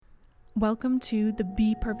Welcome to the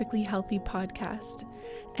Be Perfectly Healthy podcast,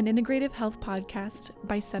 an integrative health podcast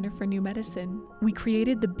by Center for New Medicine. We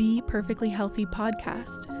created the Be Perfectly Healthy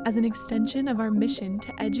podcast as an extension of our mission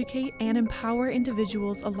to educate and empower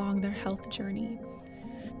individuals along their health journey.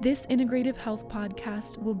 This integrative health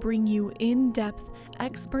podcast will bring you in-depth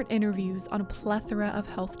expert interviews on a plethora of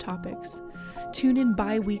health topics. Tune in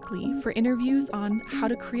bi-weekly for interviews on how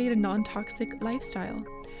to create a non-toxic lifestyle,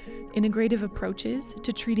 integrative approaches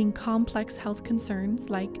to treating complex health concerns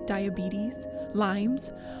like diabetes,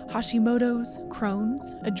 Lyme's, Hashimoto's,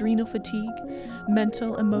 Crohn's, adrenal fatigue,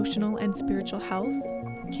 mental, emotional, and spiritual health,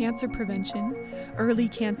 cancer prevention, early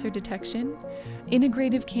cancer detection,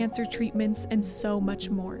 integrative cancer treatments, and so much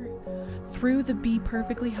more. Through the Be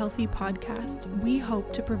Perfectly Healthy podcast, we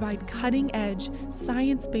hope to provide cutting-edge,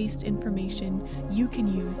 science-based information you can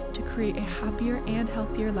use to create a happier and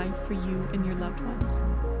healthier life for you and your loved ones.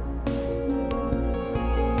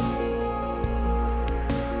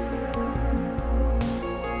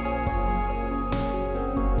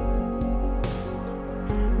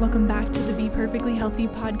 Welcome back to the Be Perfectly Healthy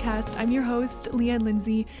podcast. I'm your host, Leanne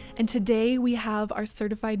Lindsay, and today we have our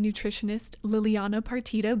certified nutritionist, Liliana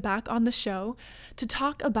Partida, back on the show to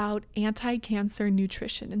talk about anti-cancer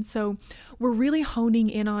nutrition. And so we're really honing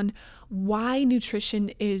in on why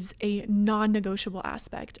nutrition is a non-negotiable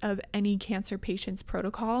aspect of any cancer patient's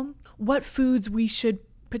protocol, what foods we should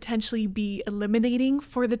potentially be eliminating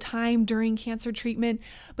for the time during cancer treatment,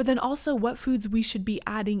 but then also what foods we should be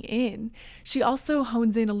adding in. She also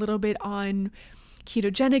hones in a little bit on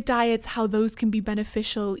ketogenic diets, how those can be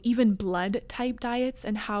beneficial, even blood type diets,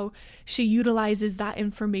 and how she utilizes that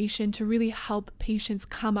information to really help patients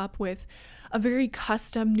come up with a very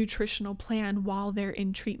custom nutritional plan while they're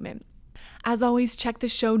in treatment. As always, check the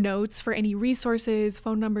show notes for any resources,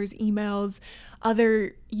 phone numbers, emails,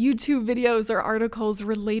 other YouTube videos or articles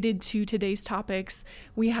related to today's topics.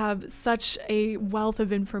 We have such a wealth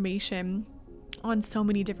of information on so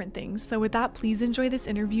many different things. So with that, please enjoy this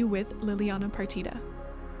interview with Liliana Partida.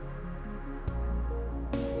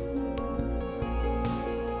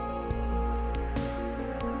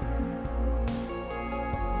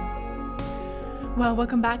 Well,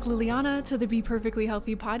 welcome back, Liliana, to the Be Perfectly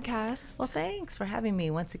Healthy podcast. Well, thanks for having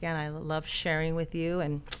me. Once again, I love sharing with you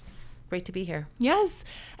and great to be here. Yes.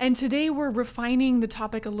 And today we're refining the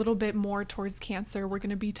topic a little bit more towards cancer. We're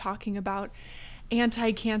going to be talking about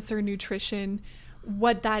anti-cancer nutrition,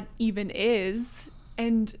 what that even is.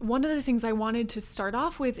 And one of the things I wanted to start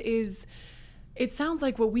off with is it sounds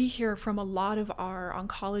like what we hear from a lot of our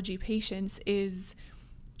oncology patients is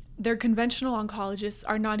their conventional oncologists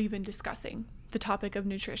are not even discussing the topic of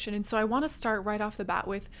nutrition. And so I want to start right off the bat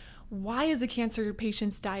with, why is a cancer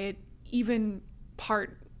patient's diet even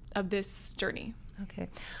part of this journey? Okay.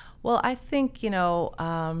 Well, I think,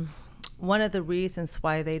 one of the reasons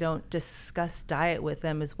why they don't discuss diet with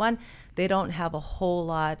them is, one, they don't have a whole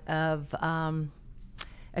lot of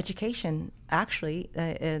education. Actually,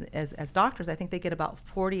 as doctors, I think they get about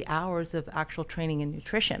 40 hours of actual training in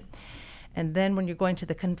nutrition. And then when you're going to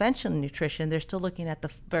the conventional nutrition, they're still looking at the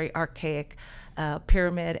very archaic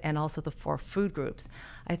pyramid and also the 4 food groups.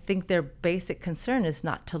 I think their basic concern is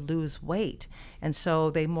not to lose weight. And so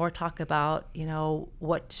they more talk about,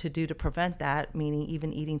 what to do to prevent that, meaning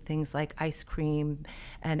even eating things like ice cream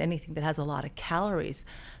and anything that has a lot of calories.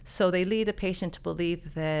 So they lead a patient to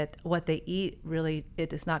believe that what they eat really,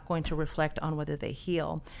 it is not going to reflect on whether they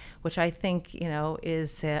heal, which I think,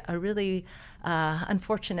 is a really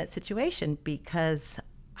unfortunate situation, because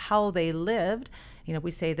how they lived,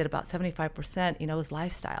 we say that about 75%, is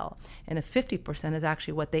lifestyle. And if 50% is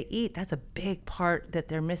actually what they eat, that's a big part that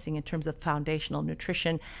they're missing in terms of foundational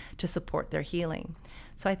nutrition to support their healing.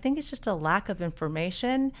 So I think it's just a lack of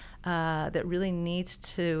information that really needs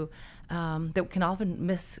to, that can often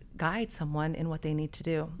misguide someone in what they need to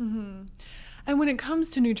do. Mm-hmm. And when it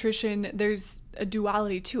comes to nutrition, there's a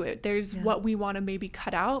duality to it. There's what we want to maybe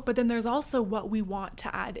cut out, but then there's also what we want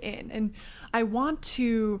to add in. And I want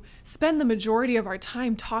to spend the majority of our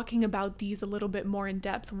time talking about these a little bit more in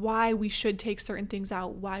depth, why we should take certain things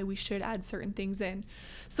out, why we should add certain things in.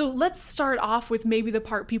 So let's start off with maybe the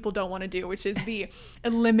part people don't want to do, which is the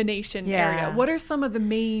elimination area. What are some of the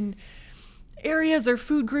main areas or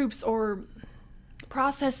food groups or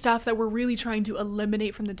processed stuff that we're really trying to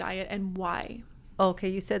eliminate from the diet, and why? Okay,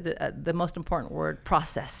 you said the most important word,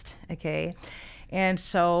 processed, okay? And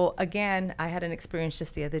so, again, I had an experience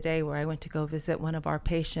just the other day where I went to go visit one of our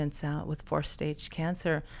patients with 4th-stage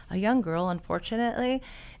cancer, a young girl, unfortunately.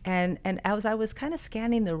 And as I was kind of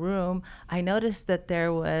scanning the room, I noticed that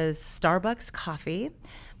there was Starbucks coffee,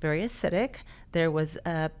 very acidic. There was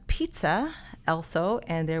pizza also,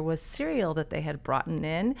 and there was cereal that they had brought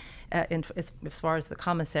in as far as the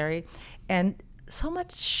commissary, and so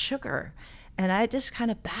much sugar. And it just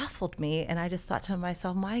kind of baffled me. And I just thought to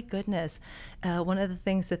myself, my goodness, one of the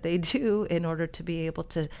things that they do in order to be able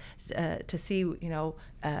to see, the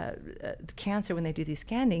cancer when they do these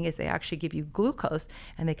scanning is they actually give you glucose,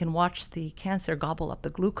 and they can watch the cancer gobble up the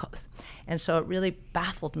glucose. And so it really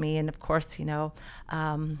baffled me. And of course,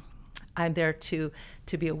 I'm there to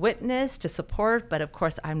be a witness, to support, but of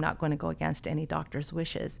course I'm not going to go against any doctor's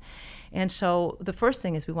wishes. And so the first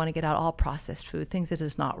thing is we want to get out all processed food, things that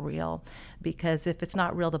is not real, because if it's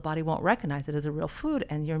not real, the body won't recognize it as a real food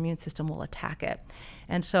and your immune system will attack it.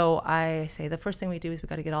 And so I say the first thing we do is we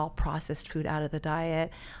got to get all processed food out of the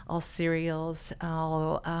diet, all cereals,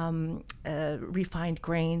 all refined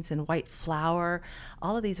grains and white flour.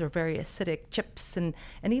 All of these are very acidic, chips, and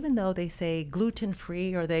even though they say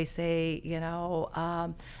gluten-free or they say,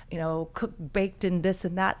 cooked, baked, and this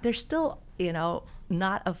and that, they're still,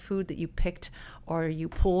 not a food that you picked or you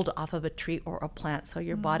pulled off of a tree or a plant. So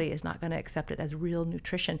your body is not going to accept it as real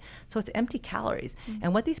nutrition. So it's empty calories.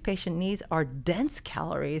 And what these patients need are dense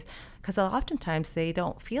calories, because oftentimes they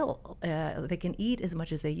don't feel they can eat as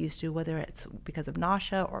much as they used to, whether it's because of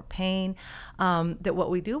nausea or pain. That what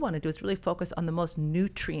we do want to do is really focus on the most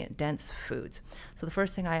nutrient dense foods. So the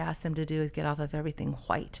first thing I ask them to do is get off of everything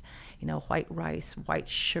white, white rice, white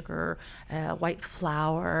sugar, white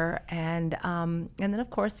flour, and then of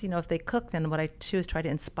course, if they cook, then what I do is try to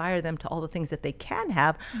inspire them to all the things that they can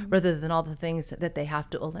have, rather than all the things that they have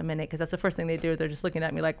to eliminate, because that's the first thing they do. They're just looking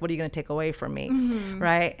at me like, what are you going to take away from me?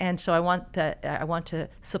 Right? And so I want to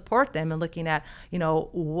support them in looking at,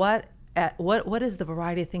 what is the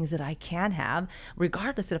variety of things that I can have,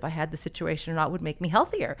 regardless if I had the situation or not, would make me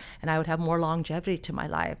healthier and I would have more longevity to my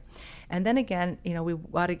life. And then again, we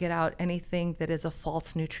want to get out anything that is a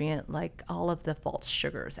false nutrient, like all of the false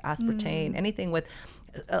sugars, aspartame, anything with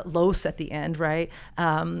lose at the end, right?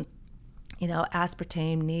 Aspartame,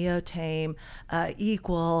 neotame,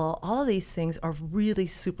 Equal, all of these things are really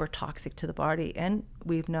super toxic to the body. And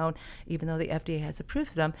we've known, even though the FDA has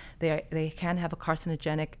approved them, they can have a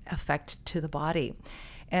carcinogenic effect to the body.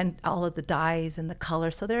 And all of the dyes and the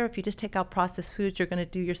color. So if you just take out processed foods, you're going to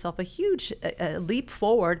do yourself a huge leap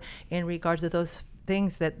forward in regards to those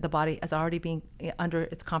things that the body is already being under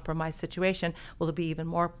its compromised situation. Will it be even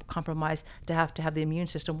more compromised to have the immune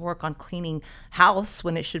system work on cleaning house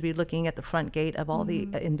when it should be looking at the front gate of all the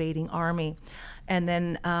invading army? And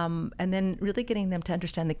then really getting them to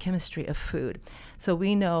understand the chemistry of food. So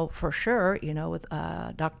we know for sure, with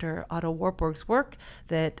Dr. Otto Warburg's work,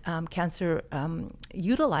 that cancer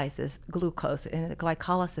utilizes glucose in a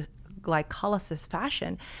glycolysis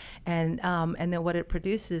fashion, and then what it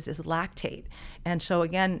produces is lactate. And so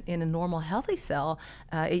again, in a normal healthy cell,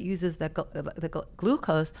 it uses the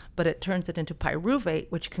glucose, but it turns it into pyruvate,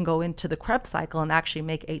 which can go into the Krebs cycle and actually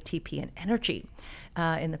make ATP and energy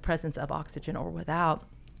in the presence of oxygen or without.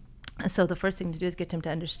 So the first thing to do is get them to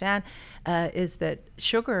understand is that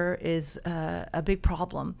sugar is a big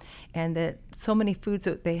problem, and that so many foods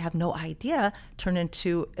that they have no idea turn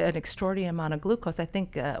into an extraordinary amount of glucose. I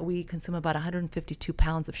think we consume about 152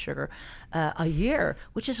 pounds of sugar a year,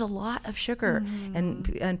 which is a lot of sugar.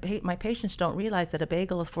 And my patients don't realize that a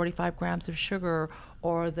bagel is 45 grams of sugar,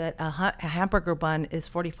 or that a hamburger bun is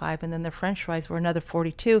 45, and then their French fries were another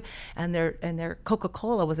 42, and their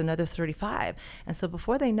Coca-Cola was another 35. And so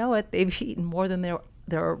before they know it, they've eaten more than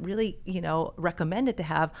they're really, recommended to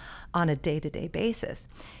have on a day-to-day basis.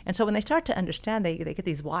 And so when they start to understand, they get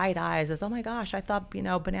these wide eyes as, oh my gosh, I thought,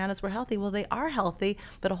 bananas were healthy. Well, they are healthy,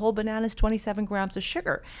 but a whole banana is 27 grams of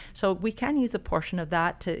sugar. So we can use a portion of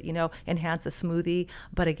that to, enhance a smoothie.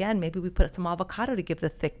 But again, maybe we put some avocado to give the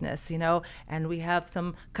thickness, and we have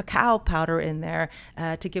some cacao powder in there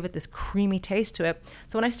to give it this creamy taste to it.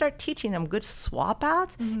 So when I start teaching them good swap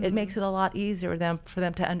outs, it makes it a lot easier for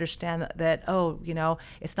them to understand that,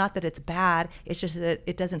 it's not that it's bad, it's just that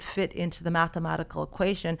it doesn't fit into the mathematical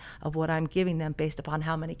equation of what I'm giving them based upon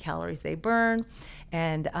how many calories they burn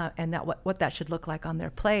and that what that should look like on their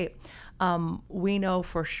plate. We know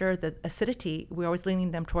for sure that acidity, we're always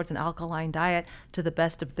leaning them towards an alkaline diet to the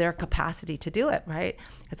best of their capacity to do it, right?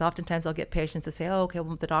 Because oftentimes I'll get patients to say, oh, okay,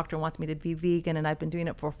 well, the doctor wants me to be vegan and I've been doing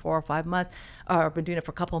it for 4 or 5 months, or I've been doing it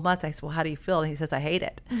for a couple of months. I said, well, how do you feel? And he says, I hate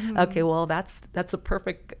it. Okay, well, that's a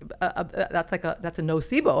perfect, that's a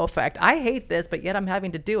nocebo effect. I hate this, but yet I'm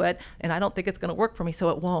having to do it, and I don't think it's going to work for me, so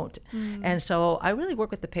it won't. And so I really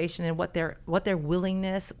work with the patient and what their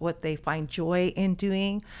willingness, what they find joy in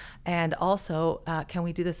doing, and also can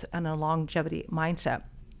we do this on a longevity mindset.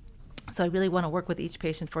 So I really want to work with each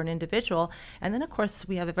patient for an individual. And then, of course,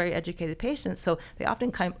 we have a very educated patient. So they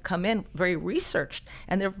often come in very researched,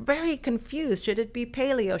 and they're very confused. Should it be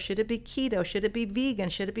paleo? Should it be keto? Should it be vegan?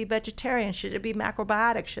 Should it be vegetarian? Should it be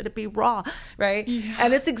macrobiotic? Should it be raw? Right? Yeah.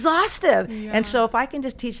 And it's exhaustive. Yeah. And so if I can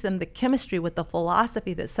just teach them the chemistry with the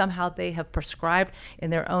philosophy that somehow they have prescribed in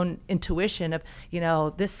their own intuition of,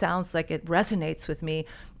 this sounds like it resonates with me,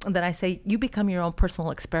 and then I say, you become your own personal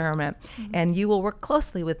experiment, and you will work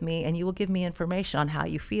closely with me, and you will give me information on how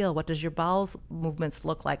you feel. What does your bowels movements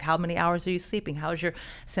look like? How many hours are you sleeping? How is your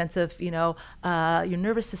sense of, your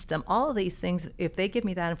nervous system? All of these things, if they give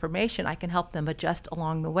me that information, I can help them adjust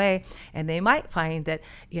along the way. And they might find that,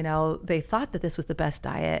 they thought that this was the best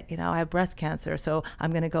diet. I have breast cancer, so I'm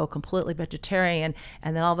going to go completely vegetarian.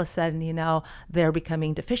 And then all of a sudden, they're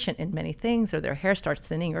becoming deficient in many things, or their hair starts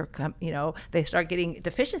thinning, or, they start getting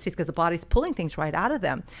deficient because the body's pulling things right out of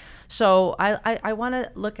them. So I want to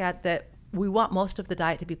look at that. We want most of the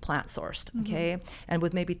diet to be plant sourced, okay? And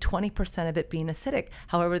with maybe 20% of it being acidic,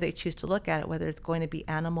 however they choose to look at it, whether it's going to be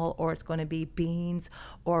animal or it's going to be beans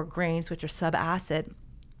or grains, which are subacid.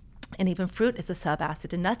 And even fruit is a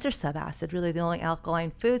subacid, and nuts are subacid. Really, the only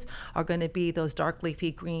alkaline foods are going to be those dark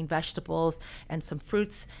leafy green vegetables and some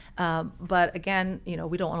fruits. But again,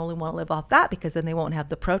 we don't only want to live off that, because then they won't have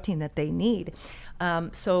the protein that they need.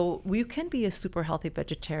 So we can be a super healthy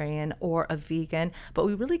vegetarian or a vegan, but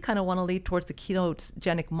we really kind of want to lead towards the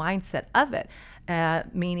ketogenic mindset of it.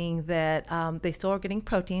 Meaning that they still are getting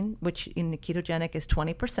protein, which in the ketogenic is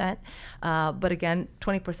 20%. But again,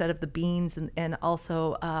 20% of the beans and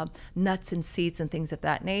also nuts and seeds and things of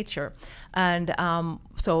that nature. And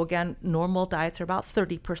so again, normal diets are about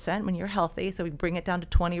 30% when you're healthy. So we bring it down to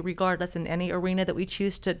 20 regardless in any arena that we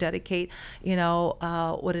choose to dedicate,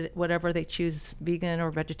 whatever they choose, vegan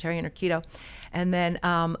or vegetarian or keto. And then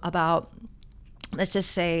about, let's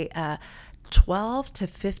just say, 12 to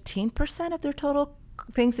 15% of their total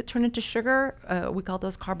things that turn into sugar, we call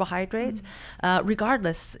those carbohydrates,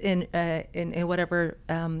 regardless in whatever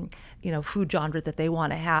food genre that they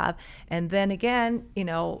want to have. And then again,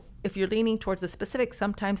 if you're leaning towards the specific,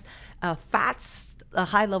 sometimes fats, a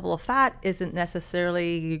high level of fat isn't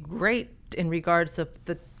necessarily great in regards of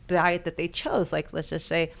the diet that they chose. Like, let's just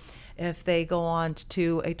say, if they go on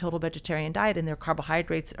to a total vegetarian diet and their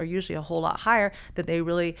carbohydrates are usually a whole lot higher, then they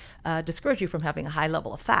really discourage you from having a high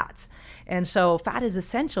level of fats. And so fat is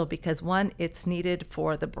essential because, one, it's needed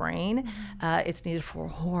for the brain, it's needed for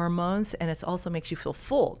hormones, and it also makes you feel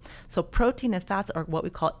full. So protein and fats are what we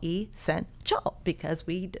call essential because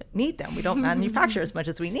we need them. We don't manufacture as much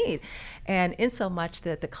as we need. And in so much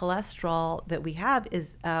that the cholesterol that we have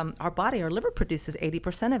is our liver produces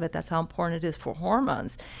 80% of it. That's how important it is for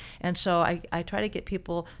hormones. And so I try to get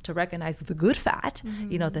people to recognize the good fat,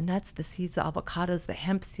 the nuts, the seeds, the avocados, the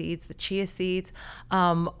hemp seeds, the chia seeds,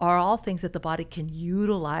 are all things that the body can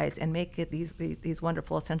utilize and make it these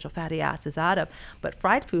wonderful essential fatty acids out of. But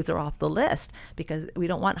fried foods are off the list because we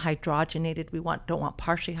don't want hydrogenated. Don't want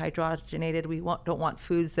partially hydrogenated. We don't want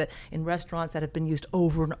foods that in restaurants that have been used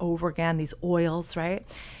over and over again, these oils, right?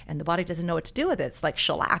 And the body doesn't know what to do with it. It's like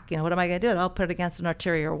shellac. What am I going to do? I'll put it against an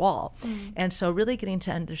arterial wall. And so really getting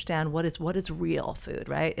to understand what is real food,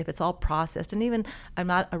 right? If it's all processed, and even I'm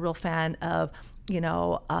not a real fan of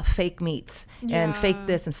fake meats and fake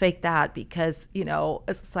this and fake that, because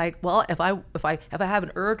it's like, well, if I have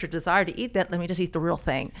an urge or desire to eat that, let me just eat the real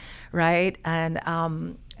thing, right? And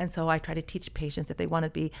so I try to teach patients, if they want to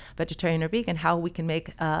be vegetarian or vegan, how we can make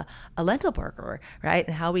a lentil burger, right?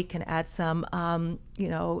 And how we can add some,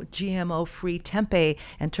 GMO-free tempeh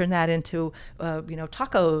and turn that into,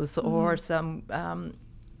 tacos or some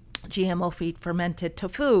GMO-free fermented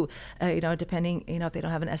tofu, depending, if they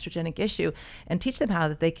don't have an estrogenic issue, and teach them how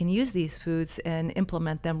that they can use these foods and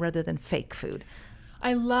implement them rather than fake food.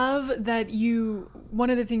 I love that one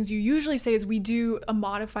of the things you usually say is we do a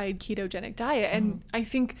modified ketogenic diet. And I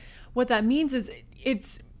think what that means is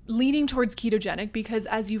it's leaning towards ketogenic because,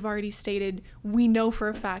 as you've already stated, we know for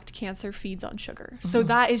a fact cancer feeds on sugar. So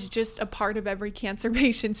that is just a part of every cancer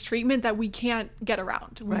patient's treatment that we can't get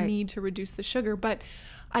around. We need to reduce the sugar. But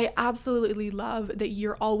I absolutely love that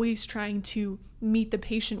you're always trying to meet the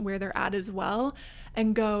patient where they're at as well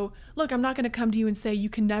and go, look, I'm not going to come to you and say you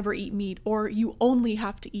can never eat meat, or you only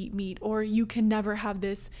have to eat meat, or you can never have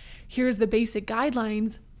this. Here's the basic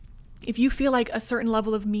guidelines. If you feel like a certain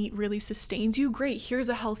level of meat really sustains you, great, here's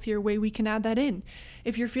a healthier way we can add that in.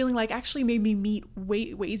 If you're feeling like actually maybe meat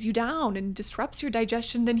weighs you down and disrupts your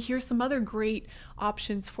digestion, then here's some other great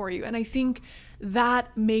options for you. And I think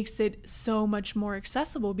that makes it so much more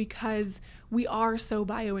accessible because we are so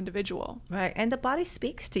bio-individual. Right. And the body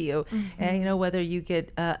speaks to you. And, you know, whether you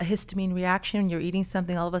get a histamine reaction, you're eating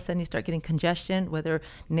something, all of a sudden you start getting congestion, whether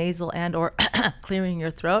nasal and or clearing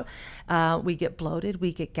your throat. We get bloated,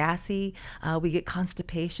 we get gassy, we get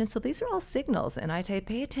constipation. So these are all signals. And I tell you,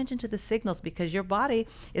 pay attention to the signals because your body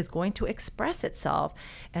is going to express itself.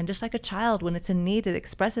 And just like a child, when it's in need, it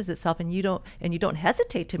expresses itself and you don't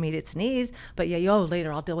hesitate to meet its needs. But yeah,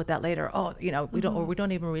 later, I'll deal with that later. Oh, you know, we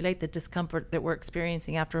don't even relate the discomfort that we're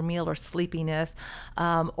experiencing after a meal or sleepiness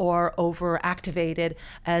or overactivated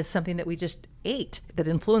as something that we just ate that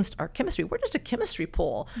influenced our chemistry. We're just a chemistry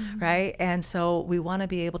pool, right? And so we want to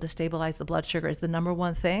be able to stabilize the blood sugar is the number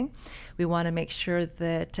one thing. We want to make sure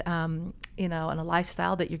that, you know, in a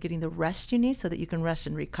lifestyle that you're getting the rest you need so that you can rest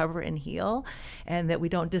and recover and heal, and that we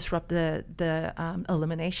don't disrupt the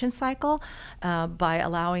elimination cycle by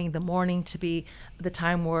allowing the morning to be the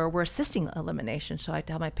time where we're assisting elimination. So I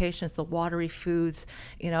tell my patients the watery foods,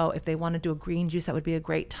 you know, if they want to do a green juice, that would be a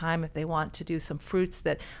great time. If they want to do some fruits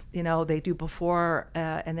that, you know, they do before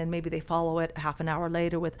and then maybe they follow it half an hour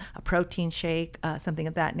later with a protein shake, something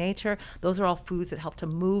of that nature. Those are all foods that help to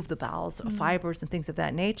move the bowels, fibers and things of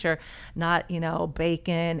that nature, not, you know,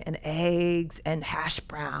 bacon and eggs and hash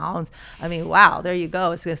browns. I mean, wow, there you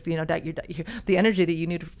go. It's just, you know, the energy that you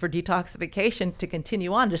need for detoxification to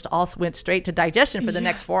continue on just all went straight to digestion for the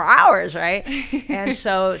next 4 hours, right? And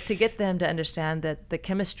so to get them to understand that the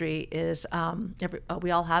chemistry is,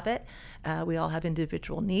 we all have it. We all have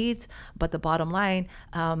individual needs, but the bottom line,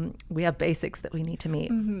 we have basics that we need to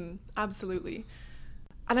meet. Absolutely.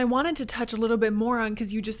 And I wanted to touch a little bit more on,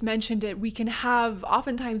 because you just mentioned it, we can have,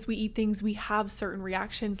 oftentimes we eat things, we have certain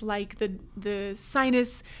reactions like the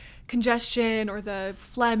sinus congestion or the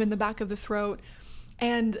phlegm in the back of the throat.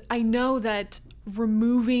 And I know that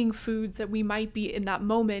removing foods that we might be in that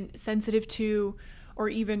moment sensitive to or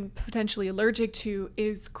even potentially allergic to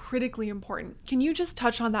is critically important. Can you just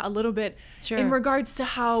touch on that a little bit? Sure. In regards to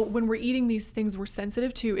how when we're eating these things we're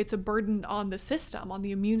sensitive to, it's a burden on the system, on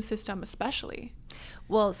the immune system especially?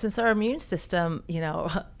 Well, since our immune system, you know,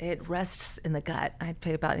 it rests in the gut, I'd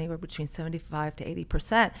say about anywhere between 75 to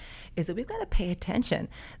 80%, is that we've got to pay attention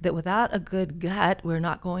that without a good gut, we're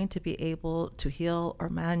not going to be able to heal or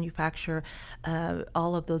manufacture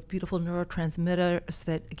all of those beautiful neurotransmitters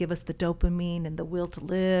that give us the dopamine and the will to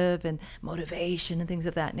live and motivation and things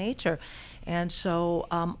of that nature. And so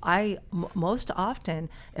most often,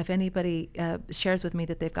 if anybody shares with me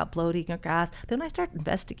that they've got bloating or gas, then I start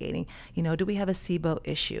investigating, you know, do we have a SIBO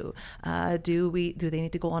issue? Do they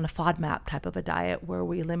need to go on a FODMAP type of a diet where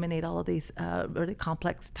we eliminate all of these really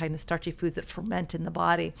complex kind of starchy foods that ferment in the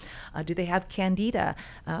body? Do they have candida?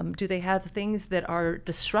 Do they have things that are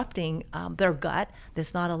disrupting their gut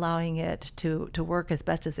that's not allowing it to work as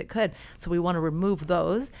best as it could? So we want to remove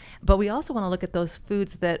those, but we also want to look at those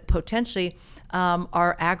foods that potentially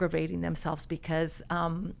are aggravating themselves because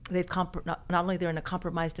they've not only they're in a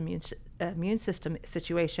compromised immune system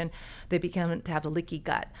situation, they become to have a leaky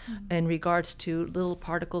gut in regards to little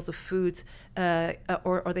particles of foods,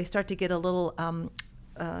 or they start to get a little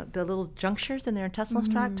the little junctures in their intestinal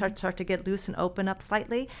tract start to get loose and open up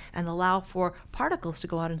slightly and allow for particles to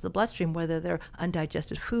go out into the bloodstream, whether they're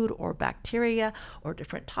undigested food or bacteria or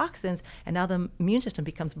different toxins. And now the immune system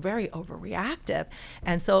becomes very overreactive.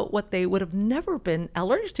 And so what they would have never been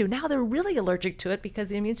allergic to, now they're really allergic to it because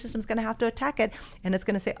the immune system is going to have to attack it. And it's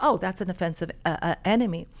going to say, oh, that's an offensive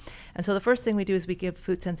enemy. And so the first thing we do is we give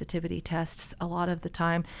food sensitivity tests a lot of the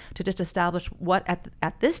time to just establish what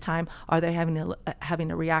at this time are they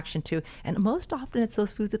having a reaction to. And most often it's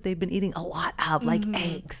those foods that they've been eating a lot of, like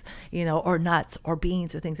eggs, you know, or nuts or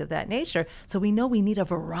beans or things of that nature. So we know we need a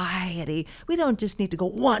variety. We don't just need to go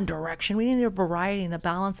one direction. We need a variety and a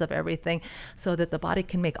balance of everything so that the body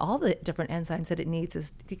can make all the different enzymes that it needs,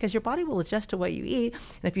 is because your body will adjust to what you eat.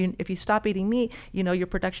 And if you stop eating meat, you know, your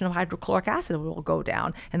production of hydrochloric acid will go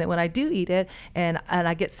down. And then when I do eat it and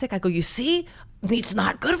I get sick, I go, you see, meat's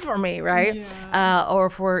not good for me, right? Yeah. Or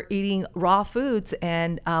if we're eating raw foods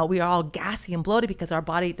and we are all gassy and bloated because our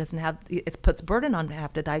body doesn't have, it puts burden on to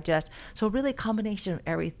have to digest. So really a combination of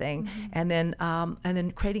everything, and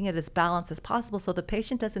then creating it as balanced as possible so the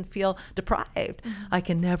patient doesn't feel deprived. I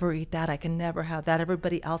can never eat that. I can never have that.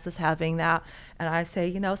 Everybody else is having that. And I say,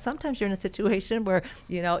 you know, sometimes you're in a situation where,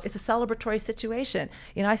 you know, it's a celebratory situation.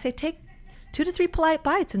 You know, I say, 2 to 3 polite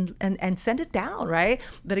bites and send it down, right?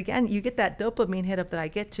 But again, you get that dopamine hit of that I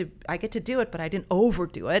get to do it, but I didn't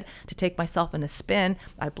overdo it to take myself in a spin.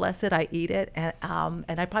 I bless it, I eat it, and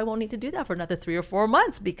I probably won't need to do that for another 3 or 4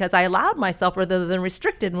 months because I allowed myself rather than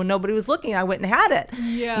restricted. When nobody was looking, I went and had it.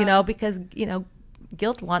 Yeah. Because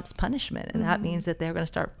guilt wants punishment, and that means that they're going to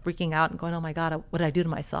start freaking out and going, oh my God, what did I do to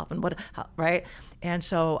myself? And right? And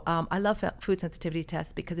so I love food sensitivity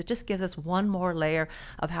tests because it just gives us one more layer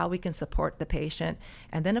of how we can support the patient.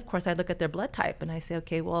 And then of course I look at their blood type and I say,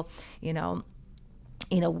 okay, well,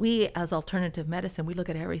 we as alternative medicine, we look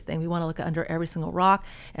at everything. We want to look under every single rock.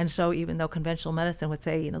 And so even though conventional medicine would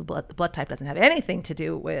say, the blood type doesn't have anything to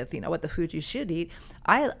do with, what the food you should eat,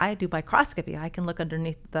 I do microscopy. I can look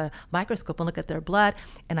underneath the microscope and look at their blood.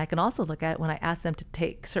 And I can also look at when I ask them to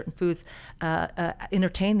take certain foods,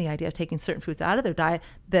 entertain the idea of taking certain foods out of their diet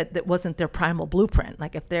that wasn't their primal blueprint.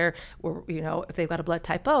 Like if if they've got a blood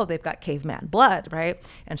type O, they've got caveman blood, right?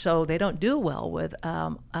 And so they don't do well with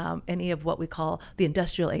any of what we call the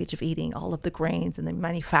industrial age of eating, all of the grains and the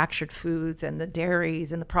manufactured foods and the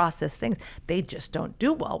dairies and the processed things. They just don't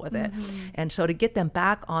do well with it. And so to get them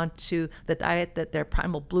back onto the diet that their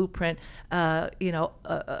primal blueprint,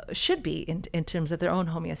 should be in terms of their own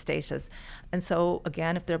homeostasis. And so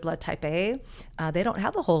again, if they're blood type A, they don't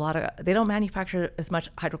have they don't manufacture as much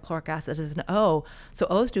hydrochloric acid as an O. So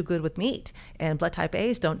O's do good with meat, and blood type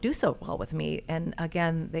A's don't do so well with meat. And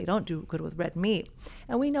again, they don't do good with red meat.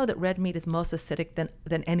 And we know that red meat is most acidic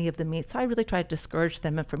than any of the meats. So I really try to discourage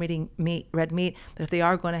them from eating red meat. But if they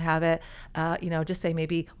are going to have it, just say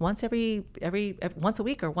maybe once once a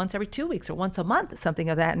week or once every 2 weeks or once a month, something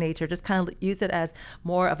of that nature. Just kind of use it as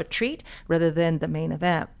more of a treat rather than the main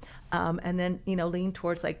event. And then, lean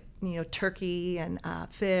towards turkey and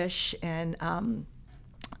fish and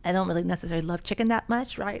I don't really necessarily love chicken that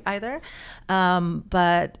much, right, either.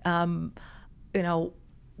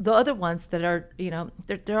 The other ones that are,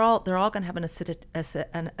 they're all going to have an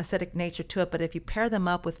acidic nature to it. But if you pair them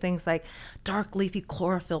up with things like dark leafy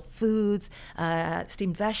chlorophyll foods,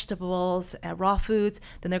 steamed vegetables, raw foods,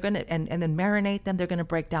 then they're going to, and then marinate them, they're going to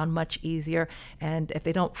break down much easier. And if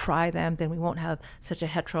they don't fry them, then we won't have such a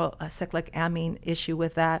heterocyclic amine issue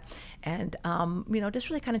with that. And, just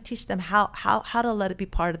really kind of teach them how to let it be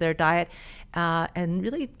part of their diet, and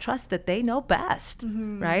really trust that they know best,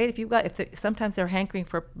 right? Sometimes they're hankering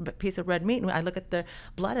for a piece of red meat, and I look at their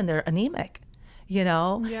blood and they're anemic,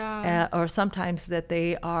 or sometimes that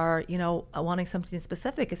they are, wanting something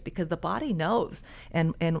specific. It's because the body knows,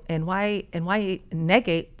 and why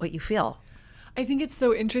negate what you feel? I think it's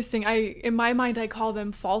so interesting. In my mind, I call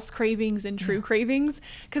them false cravings and true cravings,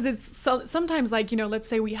 because it's sometimes let's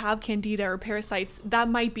say we have candida or parasites that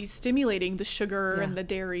might be stimulating the sugar and the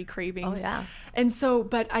dairy cravings. Oh, yeah. And so,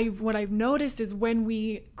 what I've noticed is when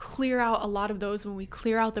we clear out a lot of those, when we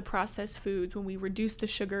clear out the processed foods, when we reduce the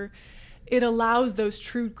sugar, it allows those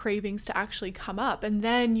true cravings to actually come up. And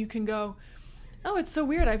then you can go, oh, it's so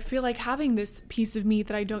weird. I feel like having this piece of meat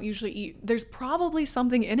that I don't usually eat. There's probably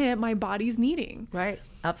something in it my body's needing. Right.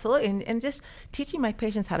 Absolutely. And just teaching my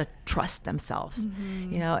patients how to trust themselves,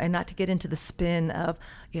 and not to get into the spin of,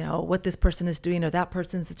 what this person is doing or that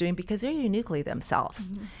person is doing, because they're uniquely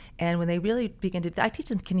themselves. And when they really begin to, I teach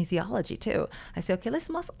them kinesiology too. I say, okay, let's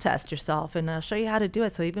muscle test yourself, and I'll show you how to do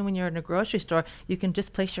it. So even when you're in a grocery store, you can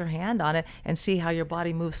just place your hand on it and see how your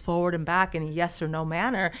body moves forward and back in a yes or no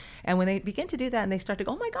manner. And when they begin to do that and they start to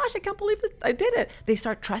go, oh my gosh, I can't believe I did it, they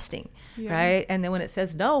start trusting, right? And then when it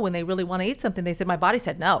says no, when they really want to eat something, they said, my body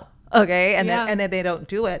said no. Okay. And then they don't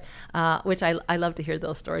do it, which I love to hear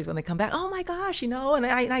those stories when they come back. Oh my gosh, and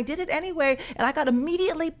I did it anyway, and I got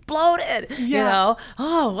immediately bloated,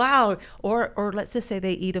 oh, wow. Or let's just say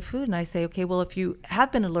they eat a food and I say, okay, well, if you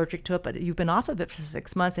have been allergic to it, but you've been off of it for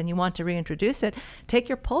 6 months and you want to reintroduce it, take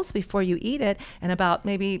your pulse before you eat it. And about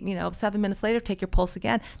maybe, 7 minutes later, take your pulse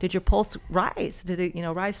again. Did your pulse rise? Did it,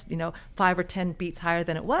 rise, 5 or 10 beats higher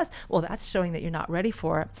than it was? Well, that's showing that you're not ready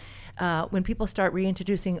for it. When people start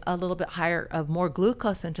reintroducing a little bit higher of more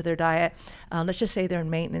glucose into their diet, let's just say they're in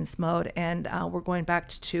maintenance mode and we're going back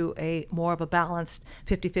to a more of a balanced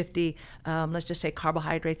 50-50, let's just say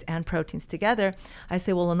carbohydrates and proteins together. I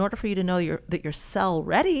say, well, in order for you to know that you're cell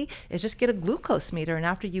ready, is just get a glucose meter, and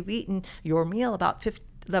after you've eaten your meal about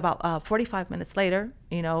 45 minutes later,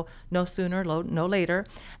 no sooner, no later,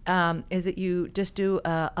 is that you just do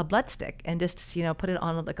a blood stick and just, put it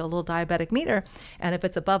on like a little diabetic meter. And if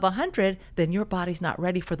it's above 100, then your body's not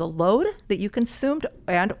ready for the load that you consumed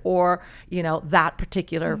or that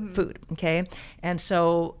particular food. Okay. And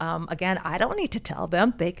so, again, I don't need to tell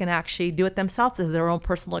them. They can actually do it themselves as their own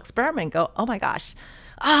personal experiment. Go, oh my gosh,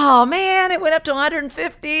 oh man, it went up to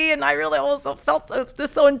 150 and I really also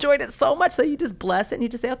so enjoyed it so much. So you just bless it and you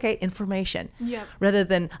just say, okay, information. Yep. Rather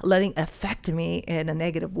than letting it affect me in a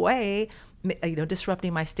negative way,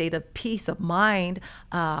 disrupting my state of peace of mind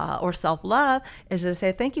or self-love, is to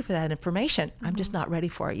say, thank you for that information. I'm just not ready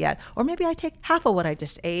for it yet. Or maybe I take half of what I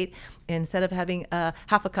just ate. Instead of having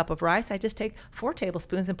half a cup of rice, I just take 4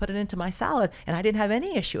 tablespoons and put it into my salad, and I didn't have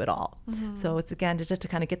any issue at all. So it's, again, just to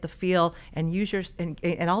kind of get the feel and use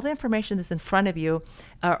and all the information that's in front of you,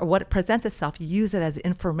 or what it presents itself, use it as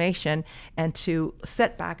information, and to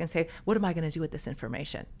sit back and say, what am I going to do with this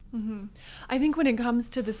information? I think when it comes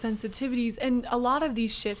to the sensitivities and a lot of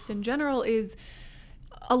these shifts in general, is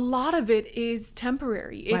a lot of it is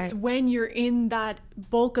temporary. It's Right. when you're in that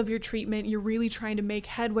bulk of your treatment, you're really trying to make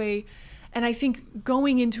headway. And I think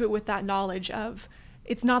going into it with that knowledge of,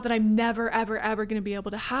 it's not that I'm never, ever, ever going to be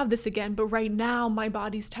able to have this again, but right now my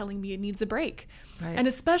body's telling me it needs a break. Right. And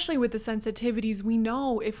especially with the sensitivities, we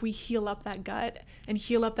know if we heal up that gut and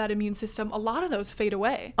heal up that immune system, a lot of those fade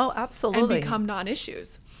away. Oh, And absolutely. become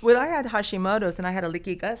non-issues. When I had Hashimoto's and I had a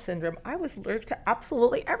leaky gut syndrome, I was allergic to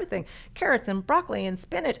absolutely everything. Carrots and broccoli and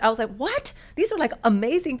spinach. I was like, what? These are like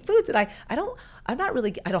amazing foods that I don't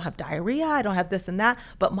have diarrhea. I don't have this and that,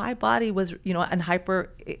 but my body was, in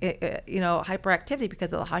hyperactivity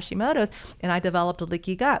because of the Hashimoto's, and I developed a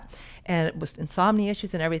leaky gut, and it was insomnia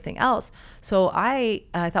issues and everything else. So I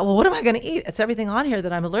thought, well, what am I going to eat? It's everything on here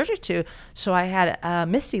that I'm allergic to. So I had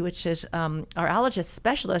Misty, which is our allergist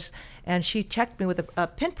specialist, and she checked me with a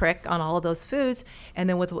pinprick on all of those foods. And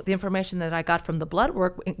then with the information that I got from the blood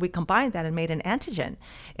work, we combined that and made an antigen.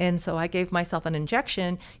 And so I gave myself an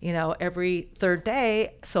injection, every third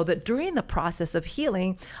day, so that during the process of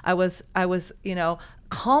healing, I was,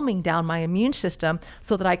 calming down my immune system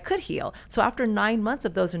so that I could heal. So after 9 months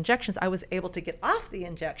of those injections, I was able to get off the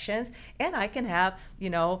injections, and I can have,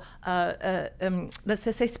 let's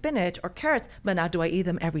just say spinach or carrots. But now, do I eat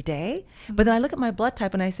them every day? But then I look at my blood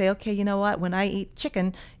type and I say, okay, you know what? When I eat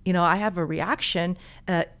chicken, I have a reaction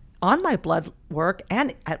on my blood work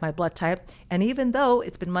and at my blood type. And even though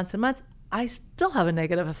it's been months and months, I still have a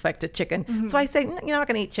negative effect to chicken. So I say, I'm not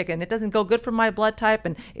going to eat chicken. It doesn't go good for my blood type.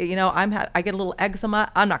 And, I get a little eczema.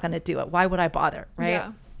 I'm not going to do it. Why would I bother? Right.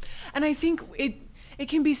 Yeah. And I think it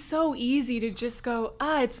can be so easy to just go,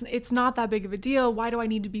 it's not that big of a deal. Why do I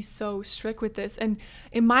need to be so strict with this? And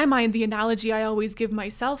in my mind, the analogy I always give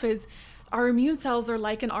myself is our immune cells are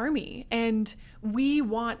like an army. And we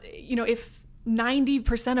want, if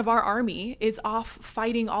 90% of our army is off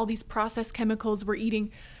fighting all these processed chemicals we're eating,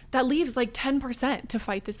 that leaves like 10% to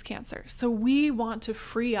fight this cancer. So we want to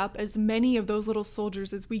free up as many of those little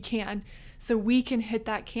soldiers as we can so we can hit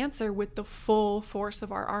that cancer with the full force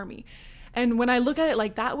of our army. And when I look at it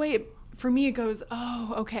like that way, for me, it goes,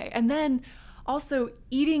 oh, okay. And then also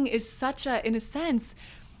eating is in a sense,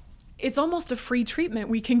 it's almost a free treatment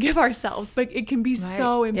we can give ourselves, but it can be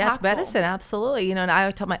so impactful. Yeah, it's medicine, absolutely. And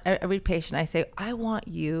I tell every patient, I say, I want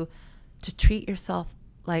you to treat yourself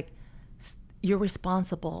like you're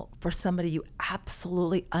responsible for somebody you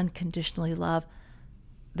absolutely unconditionally love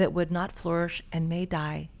that would not flourish and may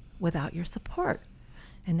die without your support.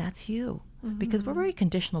 And that's you. Because we're very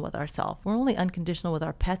conditional with ourselves. We're only unconditional with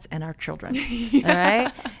our pets and our children. Yeah. All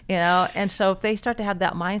right? And so if they start to have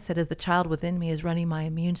that mindset as the child within me is running my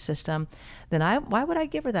immune system, then why would I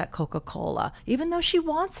give her that Coca-Cola, even though she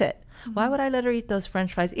wants it? Why would I let her eat those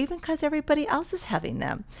French fries, even because everybody else is having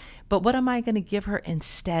them? But what am I going to give her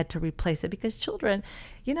instead to replace it? Because children,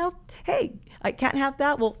 hey, I can't have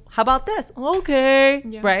that. Well, how about this? Okay,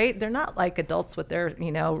 yeah. Right? They're not like adults with their,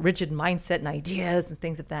 rigid mindset and ideas and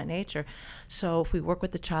things of that nature. So if we work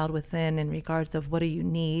with the child within in regards of what do you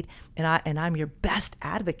need, and I'm your best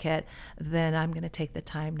advocate, then I'm going to take the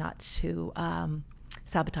time not to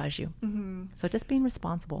sabotage you. So just being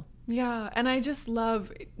responsible. Yeah, and I just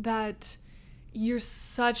love that you're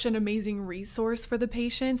such an amazing resource for the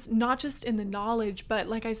patients, not just in the knowledge, but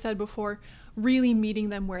like I said before, really meeting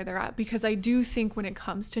them where they're at. Because I do think when it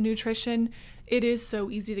comes to nutrition, it is so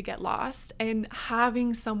easy to get lost. And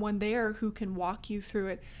having someone there who can walk you through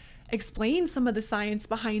it, explain some of the science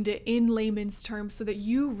behind it in layman's terms so that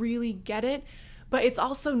you really get it. But it's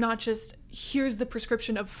also not just, here's the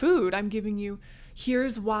prescription of food I'm giving you,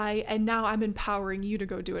 here's why, and now I'm empowering you to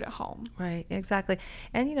go do it at home. Right, exactly.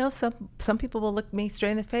 And some people will look me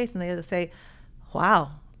straight in the face and they'll say,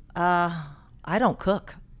 wow, I don't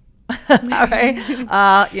cook. All right.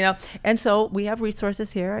 And so we have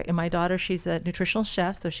resources here. And my daughter, she's a nutritional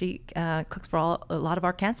chef, so she cooks for a lot of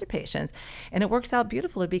our cancer patients. And it works out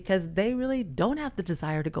beautifully because they really don't have the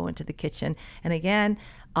desire to go into the kitchen. And again,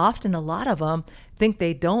 often a lot of them think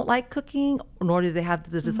they don't like cooking, nor do they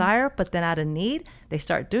have the desire, but then out of need, they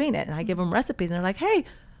start doing it. And I give them recipes and they're like, hey,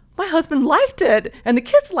 my husband liked it and the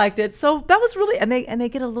kids liked it. So that was really, and they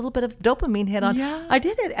get a little bit of dopamine hit on, I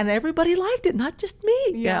did it and everybody liked it, not just me,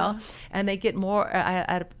 you know? And they get more. I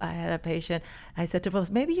had a patient, I said to her,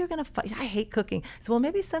 maybe you're going to find, I hate cooking. So, well,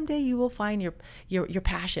 maybe someday you will find your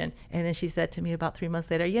passion. And then she said to me about 3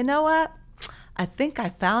 months later, you know what? I think I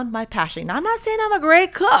found my passion. Now, I'm not saying I'm a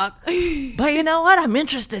great cook, but you know what? I'm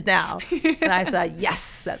interested now. And I thought,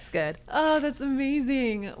 yes, that's good. Oh, that's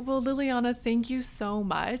amazing. Well, Liliana, thank you so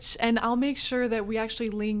much. And I'll make sure that we actually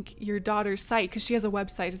link your daughter's site because she has a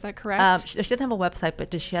website. Is that correct? She doesn't have a website,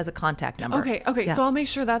 but she has a contact number. Okay. Yeah. So I'll make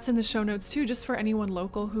sure that's in the show notes too, just for anyone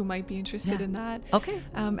local who might be interested in that. Okay.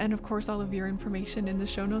 And of course, all of your information in the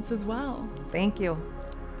show notes as well. Thank you.